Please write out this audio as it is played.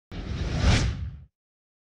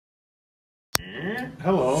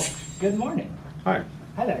Hello. Good morning. Hi.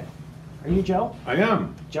 Hi there. Are you Joe? I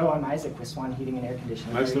am. Joe, I'm Isaac with Swan Heating and Air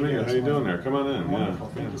Conditioning. Nice to meet you. How you doing there? Come on in. Wonderful.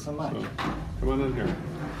 Yeah. Thank you so much. So, come on in here.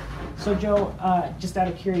 So Joe, just out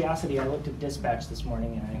of curiosity, I looked at dispatch this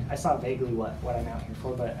morning and I saw vaguely what I'm out here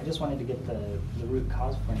for, but I just wanted to get the root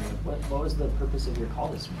cause for you. What was the purpose of your call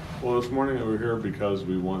this morning? Well, this morning we were here because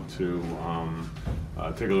we want to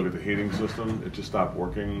take a look at the heating system. It just stopped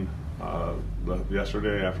working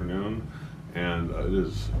yesterday afternoon, and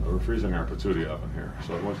we're freezing our patootie oven here.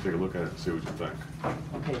 So I want to take a look at it and see what you think.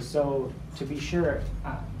 Okay, so to be sure,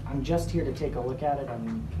 I'm just here to take a look at it.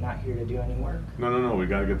 I'm not here to do any work. No. We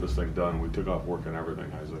got to get this thing done. We took off work and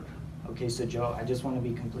everything, Isaac. Okay, so Joe, I just want to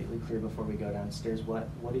be completely clear before we go downstairs. What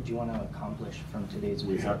did you want to accomplish from today's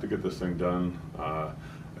visit? We have to get this thing done. I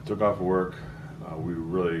took off work.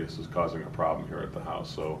 This is causing a problem here at the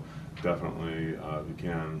house. So definitely, if you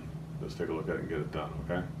can, let's take a look at it and get it done,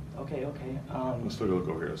 okay? Okay. Let's take a look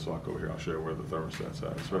over here. So I'll go over here. I'll show you where the thermostat's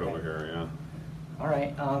at. It's right over here, yeah. All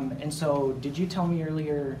right. And so, did you tell me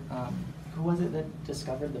earlier who was it that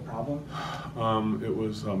discovered the problem? It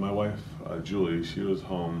was my wife, Julie. She was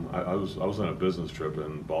home. I was on a business trip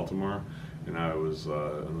in Baltimore, and I was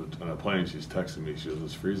on a plane. She's texting me. She goes,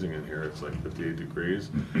 "It's freezing in here. It's like 58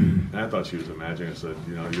 degrees." And I thought she was imagining. I said,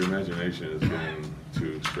 "Your imagination is getting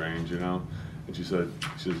too strange, And she says,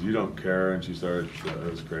 "You don't care," and she started,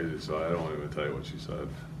 it was crazy, so I don't want to even tell you what she said.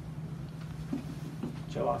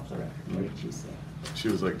 Joe, off the record, what did she say? She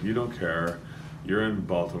was like, "You don't care, you're in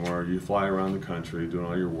Baltimore, you fly around the country doing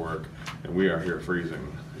all your work, and we are here freezing."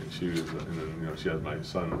 And she has my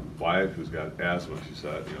son Wyatt, who's got asthma. She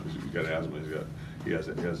said, he's got asthma,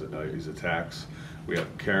 he's attacks. We have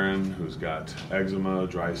Karen, who's got eczema,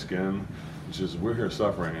 dry skin. She says, "We're here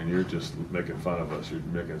suffering, and you're just making fun of us. You're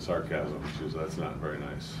making sarcasm." She says, "That's not very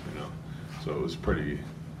nice, So it was pretty.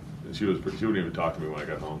 She wouldn't even talk to me when I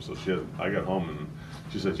got home. So I got home and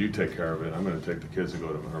she said, "You take care of it. I'm going to take the kids and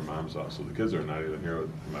go to her mom's house." So the kids are not even here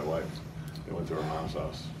with my wife. They went to her mom's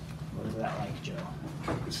house. What is that like, Joe?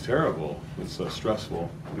 It's terrible. It's stressful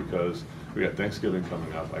because we got Thanksgiving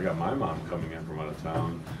coming up. I got my mom coming in from out of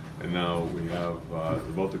town, and now we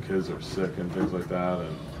have both the kids are sick and things like that.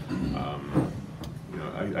 And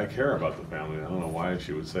I care about the family. I don't know why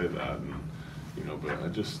she would say that, but I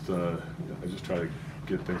just try to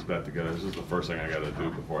get things back together. This is the first thing I got to do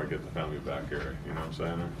before I get the family back here. You know what I'm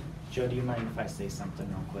saying? Joe, do you mind if I say something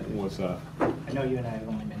real quick? What's that? I know you and I have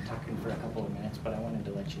only been talking for a couple of minutes, but I wanted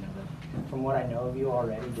to let you know that from what I know of you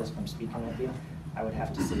already, just from speaking with you, I would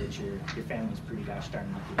have to say that your family's pretty gosh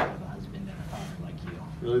darn lucky to have a husband and a father like you.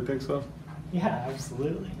 Really think so? Yeah,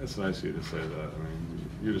 absolutely. It's nice of you to say that. I mean,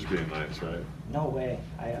 you're just being nice, right? No way.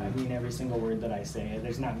 I mean every single word that I say.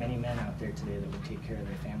 There's not many men out there today that would take care of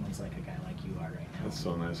their families like a guy like you are right now. That's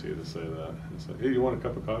so nice of you to say that. It's like, hey, you want a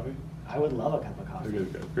cup of coffee? I would love a cup of coffee.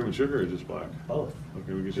 Cream and sugar or just black? Both.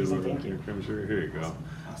 Okay, we get you a little cream and sugar. Here you go.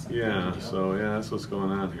 Awesome. Yeah, so that's what's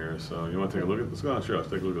going on here. So you want to take a look at this? Go on, sure. Let's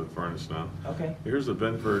take a look at the furnace now. Okay. Here's the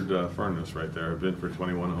Binford furnace right there, Binford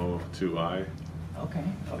 2102i. Okay.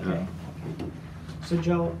 Yeah. So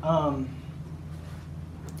Joe,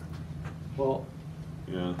 well.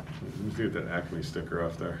 Yeah, let me get that Acme sticker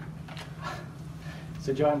off there.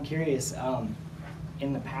 So Joe, I'm curious,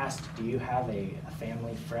 in the past, do you have a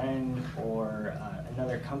family friend or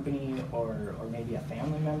another company or maybe a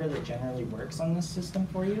family member that generally works on this system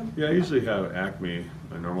for you? Yeah, I usually have Acme,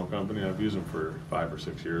 my normal company. I've used them for 5 or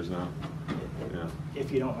 6 years now. Yeah.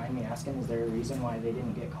 If you don't mind me asking, is there a reason why they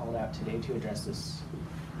didn't get called out today to address this?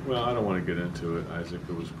 Well, I don't want to get into it, Isaac.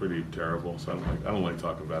 It was pretty terrible. So I don't like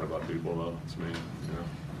talking bad about people, though. It's me,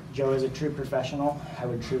 Joe, as a true professional, I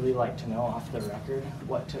would truly like to know off the record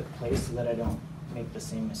what took place so that I don't make the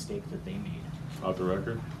same mistake that they made. Off the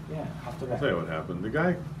record? Yeah, off the record. I'll tell you what happened. The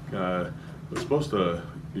guy was supposed to,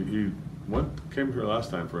 came here last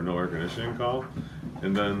time for a no air conditioning call,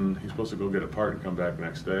 and then he's supposed to go get a part and come back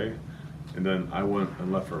next day. And then I went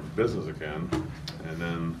and left for business again, and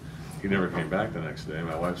then he never came back the next day.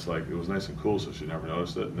 My wife's like, it was nice and cool, so she never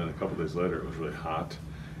noticed it. And then a couple days later, it was really hot.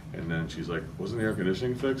 And then she's like, wasn't the air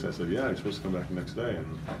conditioning fixed? I said, yeah, he's supposed to come back the next day.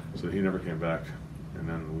 And so he never came back. And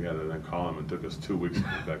then we had to then call him, and it took us 2 weeks to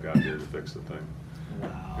get back out here to fix the thing.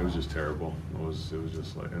 Wow. It was just terrible. It was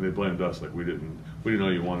just like, and they blamed us, like we didn't know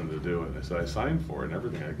you wanted to do it. I said, I signed for it and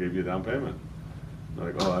everything. I gave you a down payment.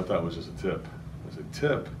 They're like, oh, I thought it was just a tip. I said,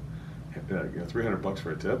 tip? Yeah, $300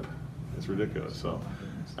 for a tip? It's ridiculous. So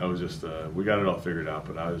I was just, we got it all figured out,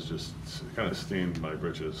 but I was just kind of steamed my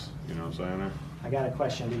britches, you know what I'm saying? I got a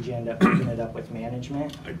question. Did you end up picking it up with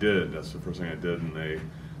management? I did. That's the first thing I did, and they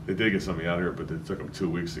did get somebody out here, but it took them 2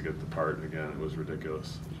 weeks to get the part. Again, it was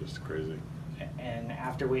ridiculous. It was just crazy. And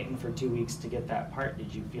after waiting for 2 weeks to get that part,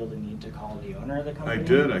 did you feel the need to call the owner of the I company?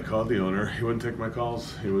 did. I called the owner. He wouldn't take my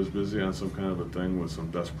calls. He was busy on some kind of a thing with some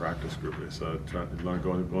best practice group. They said, trying to learn,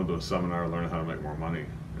 going to a seminar, learn how to make more money,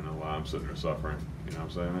 you know, while I'm sitting there suffering. You know what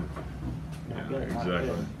I'm saying? Not Yeah, good, not exactly.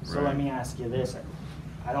 good. So Right. let me ask you this.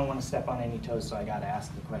 I don't want to step on any toes, so I got to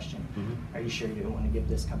ask the question. Mhm. Are you sure you don't want to give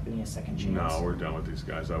this company a second chance? No, we're done with these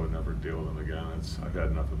guys. I would never deal with them again. I've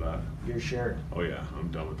had enough of that. You're sure? Oh yeah, I'm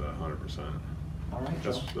done with that 100%. All right,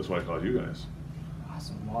 Joe. That's why I called you guys.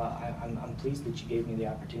 Awesome. Well, I'm pleased that you gave me the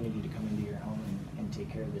opportunity to come into your home and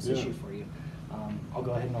take care of this Yeah. issue for you. I'll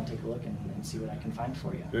go ahead and I'll take a look and see what I can find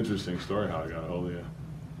for you. Interesting story how I got a hold of you.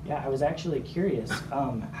 Yeah, I was actually curious.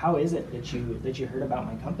 How is it that you heard about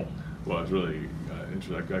my company? Well, it's really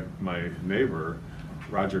interesting. My neighbor,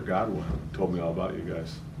 Roger Godwin, told me all about you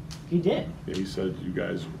guys. He did. Yeah, he said you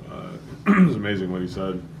guys, it was amazing what he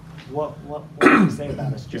said. What did he say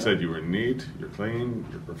about us, Joe? He said you were neat, you're clean,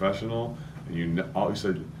 you're professional, and he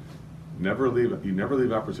said you never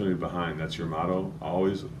leave opportunity behind. That's your motto.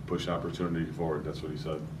 Always push opportunity forward. That's what he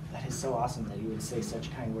said. That is so awesome that he would say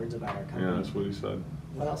such kind words about our company. Yeah, that's what he said.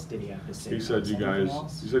 What else did he have to say? He said you Anything guys,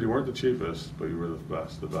 else? he said you weren't the cheapest, but you were the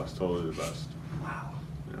best, totally the best. Wow.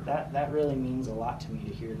 Yeah. That really means a lot to me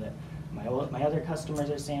to hear that my other customers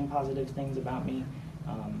are saying positive things about me,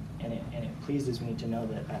 and it pleases me to know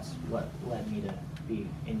that that's what led me to be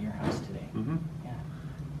in your house today. Mm-hmm. Yeah.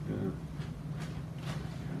 Yeah.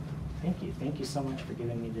 Thank you so much for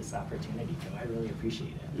giving me this opportunity, Joe. I really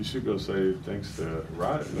appreciate it. You should go say thanks to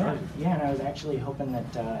Roger. Yeah, and I was actually hoping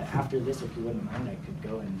that after this, if you wouldn't mind, I could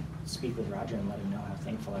go and speak with Roger and let him know how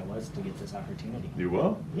thankful I was to get this opportunity. You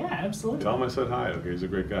will? Yeah, absolutely. Tell him I said hi. Okay, he's a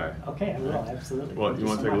great guy. Okay, I will, absolutely. Well, Thank you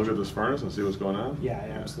want so to take a look much. at this furnace and see what's going on? Yeah, I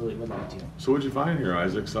absolutely would like to. So what'd you find here,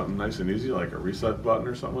 Isaac? Something nice and easy, like a reset button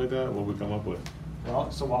or something like that? What did we come up with? Well,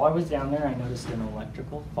 so while I was down there, I noticed an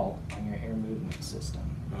electrical fault on your air movement system.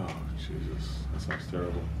 Oh, Jesus. That sounds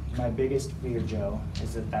terrible. My biggest fear, Joe,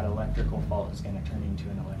 is that that electrical fault is going to turn into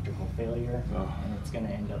an electrical failure, Oh. and it's going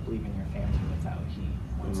to end up leaving your family without heat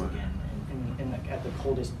once my. again, at the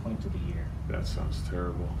coldest point of the year. That sounds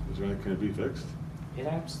terrible. Can it be fixed? It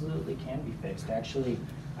absolutely can be fixed. Actually,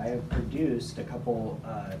 I have produced a couple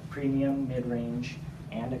premium, mid-range,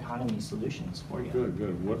 and economy solutions for you. Good,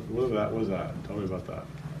 good. What was that? Tell me about that.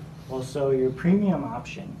 Well, so your premium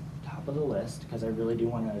option, top of the list, because I really do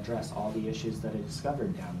want to address all the issues that I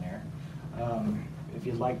discovered down there. If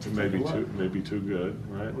you'd like to take a look. Maybe too good,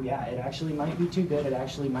 right? Well, yeah, it actually might be too good. It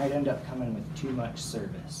actually might end up coming with too much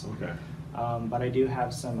service. Okay. But I do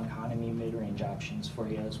have some economy mid-range options for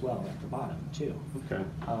you as well at the bottom too. Okay.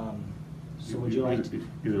 So would you like to?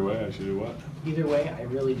 Either way, I should do what? Either way, I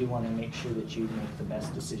really do want to make sure that you make the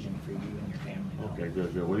best decision for you and your family. though. Okay,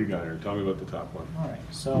 good, good. What do you got here? Tell me about the top one. All right,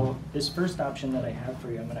 so this first option that I have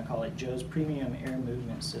for you, I'm going to call it Joe's Premium Air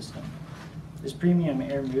Movement System. This Premium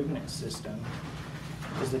Air Movement System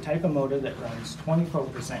is the type of motor that runs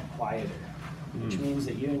 24% quieter, which means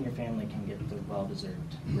that you and your family can get the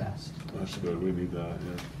well-deserved rest. That's good. We need that,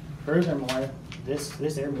 yeah. Furthermore,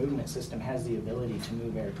 this air movement system has the ability to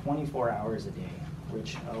move air 24 hours a day,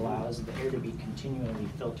 which allows the air to be continually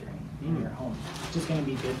filtering in your home, which is going to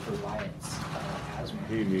be good for Wyatt's asthma.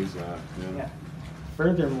 He needs that, yeah. Yeah.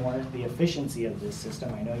 Furthermore, the efficiency of this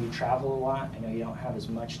system, I know you travel a lot, I know you don't have as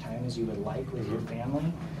much time as you would like with your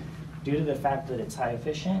family. Due to the fact that it's high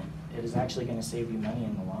efficient, it is actually going to save you money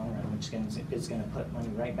in the long run, which is going to put money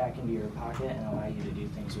right back into your pocket and allow you to do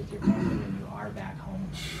things with your family when you are back home.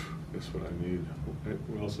 That's what I need.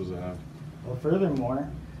 What else does it have? Well, furthermore,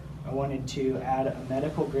 I wanted to add a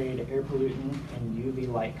medical grade air pollutant and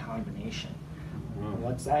UV light combination.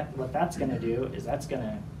 Wow. What that's going to do is that's going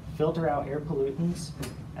to filter out air pollutants.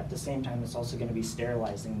 At the same time, it's also going to be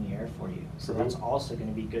sterilizing the air for you. So that's also going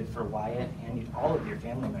to be good for Wyatt and all of your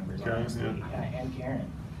family members, Karen, honestly, yeah. and Karen.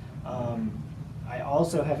 I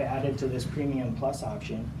also have added to this Premium Plus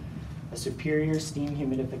option a superior steam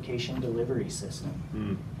humidification delivery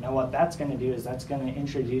system. Now what that's going to do is that's going to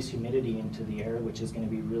introduce humidity into the air, which is going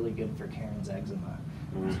to be really good for Karen's eczema.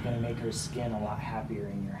 It's going to make her skin a lot happier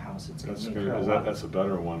in your house. It's going to make her a lot... That's a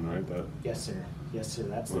better one, right? That. Yes, sir. Yes, sir.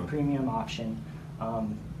 That's Wow. the premium option.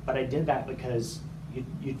 But I did that because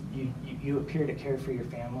you appear to care for your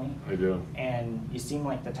family. I do. And you seem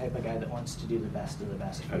like the type of guy that wants to do the best of the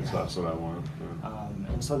best for your That's house. what I want. Yeah.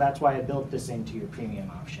 And so that's why I built this into your premium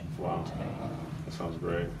option for Wow. you today. That sounds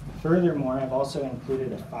great. Furthermore, I've also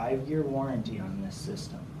included a 5-year warranty on this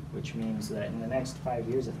system, which means that in the next 5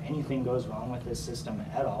 years, if anything goes wrong with this system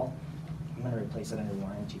at all, I'm going to replace it under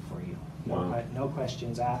warranty for you. Wow. No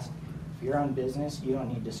questions asked. If you're on business, you don't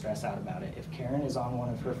need to stress out about it. If Karen is on one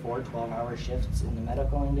of her 4 12-hour shifts in the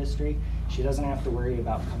medical industry, she doesn't have to worry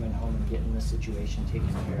about coming home and getting the situation taken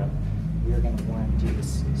care of. We're going to warranty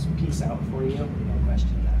this piece out for you, no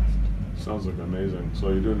questions asked. Sounds like amazing. So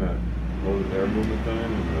you're doing that loaded air movement thing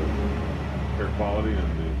and the air quality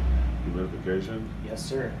and the humidification? Yes,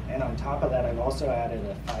 sir. And on top of that, I've also added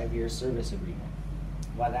a 5-year service agreement.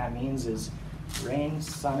 What that means is rain,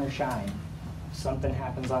 sun, or shine, if something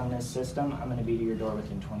happens on this system, I'm going to be to your door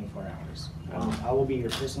within 24 hours. Wow. I will be your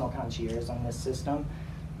personal concierge on this system.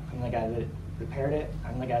 I'm the guy that repaired it.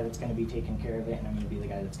 I'm the guy that's going to be taking care of it, and I'm going to be the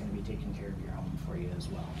guy that's going to be taking care of your home for you as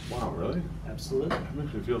well. Wow, really? Absolutely. That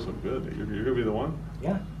makes me feel so good. You're going to be the one?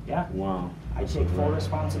 Yeah, yeah. Wow. I take full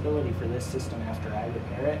responsibility for this system after I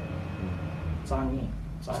repair it. It's on me.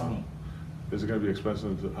 It's on me. Is it going to be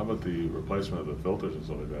expensive? How about the replacement of the filters and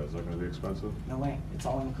stuff like that? Is that going to be expensive? No way. It's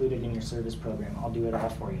all included in your service program. I'll do it all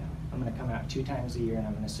for you. I'm going to come out 2 times a year and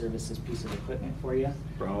I'm going to service this piece of equipment for you.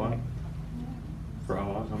 For how long? For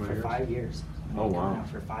how long? How many For years? 5 years. I'm Oh, gonna come wow. out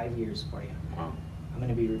for 5 years for you. Wow. I'm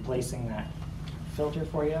going to be replacing that filter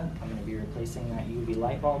for you. I'm going to be replacing that UV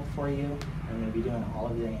light bulb for you. I'm going to be doing all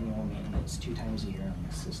of your annual maintenance 2 times a year on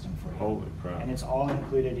this system for you. Holy crap. And it's all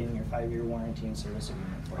included in your 5-year warranty and service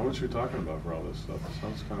agreement for How you. much are you talking about for all this stuff? It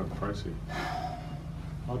sounds kind of pricey.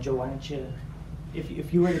 Well, Joe, why don't you,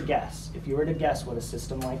 if you were to guess what a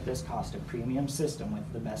system like this cost, a premium system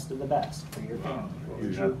with the best of the best for your family, what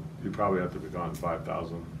would you? You probably have to be gone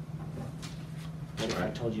 5,000. What if I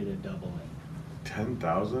Right. told you to double it?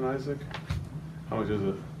 10,000, Isaac? How much is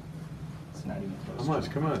it? It's not even How close. much?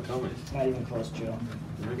 Joe. Come on, tell me. It's not even close, Joe. You're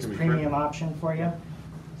making This me premium crazy. option for you,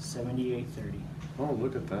 $78.30. Oh,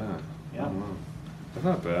 look at that. Yeah. Oh, wow. That's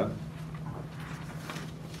not bad.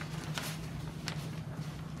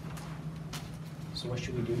 So what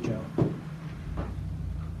should we do, Joe?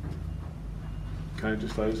 Can I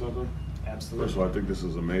just tell you something? Absolutely. First of all, I think this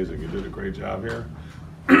is amazing. You did a great job here.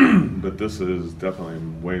 But this is definitely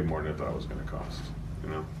way more than I thought it was going to cost, you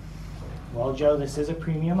know? Well, Joe, this is a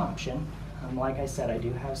premium option. Like I said, I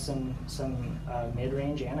do have some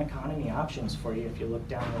mid-range and economy options for you. If you look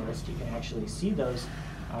down the list, you can actually see those.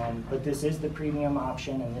 But this is the premium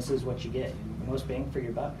option, and this is what you get. Most bang for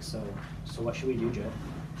your buck. So what should we do, Joe?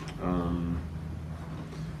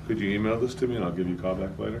 Could you email this to me and I'll give you a call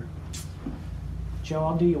back later? Joe,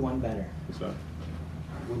 I'll do you one better. What's that?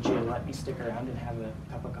 Would you let me stick around and have a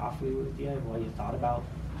cup of coffee with you while you thought about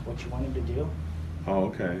what you wanted to do? Oh,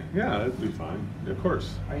 okay. Yeah, that'd be fine. Of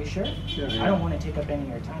course. Are you sure? Yeah. I don't want to take up any of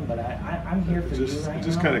your time, but I'm here for you right now. It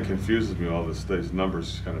just kind of confuses me, all this. These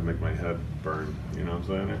numbers kind of make my head burn. You know what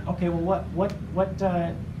I'm saying? Okay, well,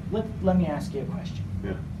 let me ask you a question.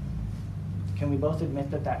 Yeah. Can we both admit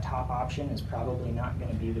that that top option is probably not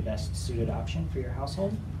going to be the best suited option for your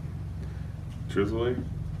household? Truthfully,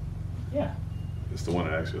 Yeah. it's the one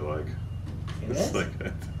I actually like. It It's is? like,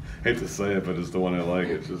 I hate to say it, but it's the one I like.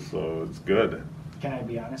 It's just so, it's good. Can I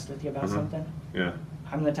be honest with you about Mhm. something? Yeah.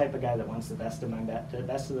 I'm the type of guy that wants the best of the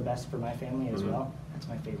best of the best for my family as Mhm. well. That's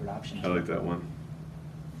my favorite option. I like that one.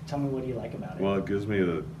 Tell me, what do you like about it? Well, it gives me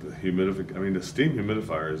the humidifier. I mean, the steam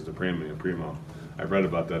humidifier is the primo. I've read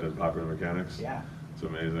about that in Popular Mechanics. Yeah. It's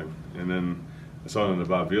amazing. And then I saw it on the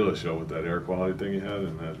Bob Vila show with that air quality thing he had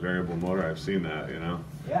and that variable motor. I've seen that, you know.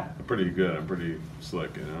 Yeah. I'm pretty good. I'm pretty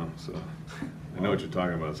slick, you know. So I know what you're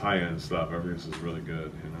talking about. It's high-end stuff. Everything is really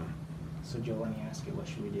good, you know. So Joe, let me ask you, what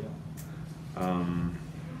should we do?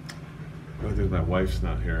 I think my wife's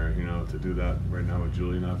not here, you know, to do that right now with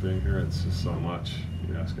Julie not being here. It's just so much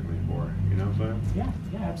you're asking me for, you know what I'm saying?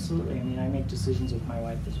 Yeah, absolutely. I mean, I make decisions with my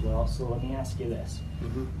wife as well. So let me ask you this.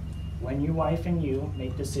 Mm-hmm. When your wife and you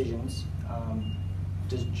make decisions,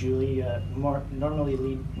 does Julie normally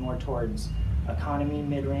lead more towards economy,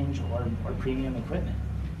 mid-range, or premium equipment?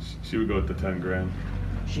 She would go with the 10 grand.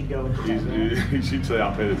 She'd go with the 10 grand. She'd say,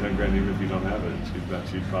 I'll pay the 10 grand even if you don't have it.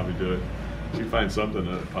 She'd probably do it. She'd find something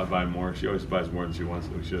to buy more. She always buys more than she wants,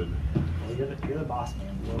 so we should. Well, you're the boss,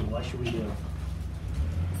 man. Well, what should we do?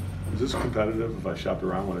 Is this competitive? If I shopped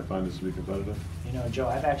around, would I find this to be competitive? You know, Joe,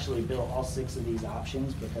 I've actually built all 6 of these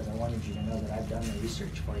options because I wanted you to know that I've done the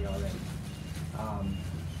research for you already.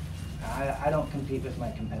 I don't compete with my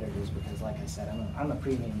competitors because, like I said, I'm a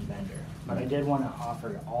premium vendor. But I did want to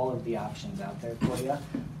offer all of the options out there for you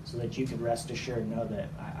so that you could rest assured know that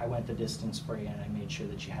I went the distance for you and I made sure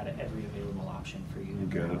that you had every available option for you I in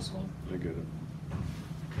get your it. household. I get it.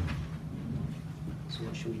 So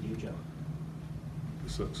what should we do, Joe?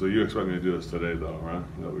 So you expect me to do this today, though, right?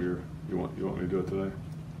 Is that what you want me to do it today?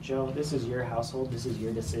 Joe, this is your household. This is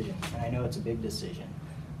your decision. And I know it's a big decision.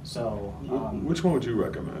 So, Which one would you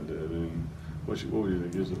recommend? I mean, What would you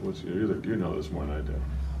think? You know this more than I do.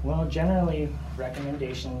 Well, generally,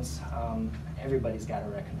 recommendations, everybody's got a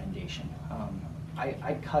recommendation.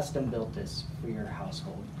 I custom built this for your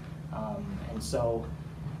household. And so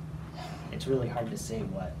it's really hard to say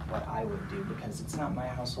what I would do because it's not my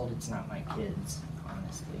household, it's not my kids,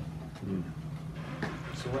 honestly.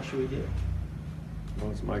 So what should we do?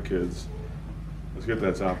 Well, it's my kids. Let's get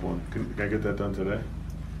that top one. Can I get that done today?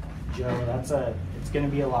 Joe, it's going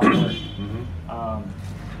to be a lot of work.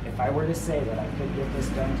 If I were to say that I could get this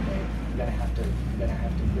done today, I'm going to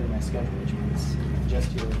have to clear my schedule, which means I'm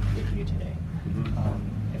just here with you today.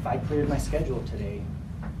 If I cleared my schedule today,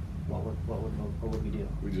 what would we do?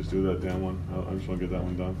 We just do that damn one. I just want to get that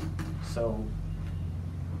one done. So,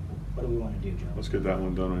 what do we want to do, Joe? Let's get that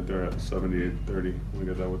one done right there at 78:30. We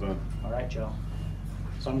get that one done. All right, Joe.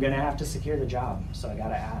 So I'm going to have to secure the job. So I got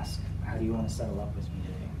to ask, how do you want to settle up with me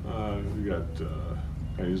today? You got.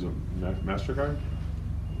 Can I use a MasterCard?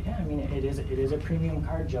 Yeah, I mean it is a premium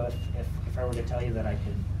card, Joe. If I were to tell you that I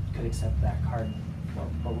could accept that card,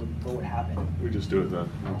 what would happen? We just do it then.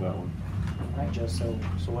 Not that one. All right, Joe. So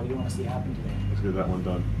what do you want to see happen today? Let's get that one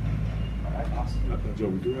done. All right, boss. Joe,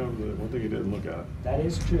 we do have the one thing you didn't look at. That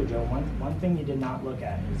is true, Joe. One thing you did not look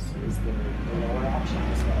at is the lower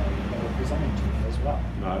options that are presented to you as well.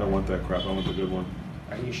 No, I don't want that crap. I want the good one.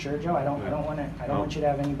 Are you sure, Joe? I don't want you to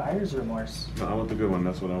have any buyer's remorse. No, I want the good one.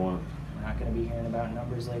 That's what I want. We're not going to be hearing about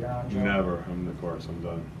numbers later on, Joe. Never. Of course, I'm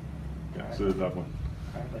done. Yeah, All so right. the top one.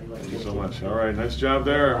 All right, buddy. Let's Thank you get so to it. much. All right, nice job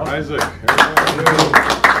there, Oh. Isaac.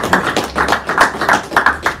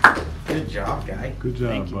 Good job, guy. Good job,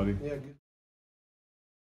 Thank you. buddy. Yeah, good.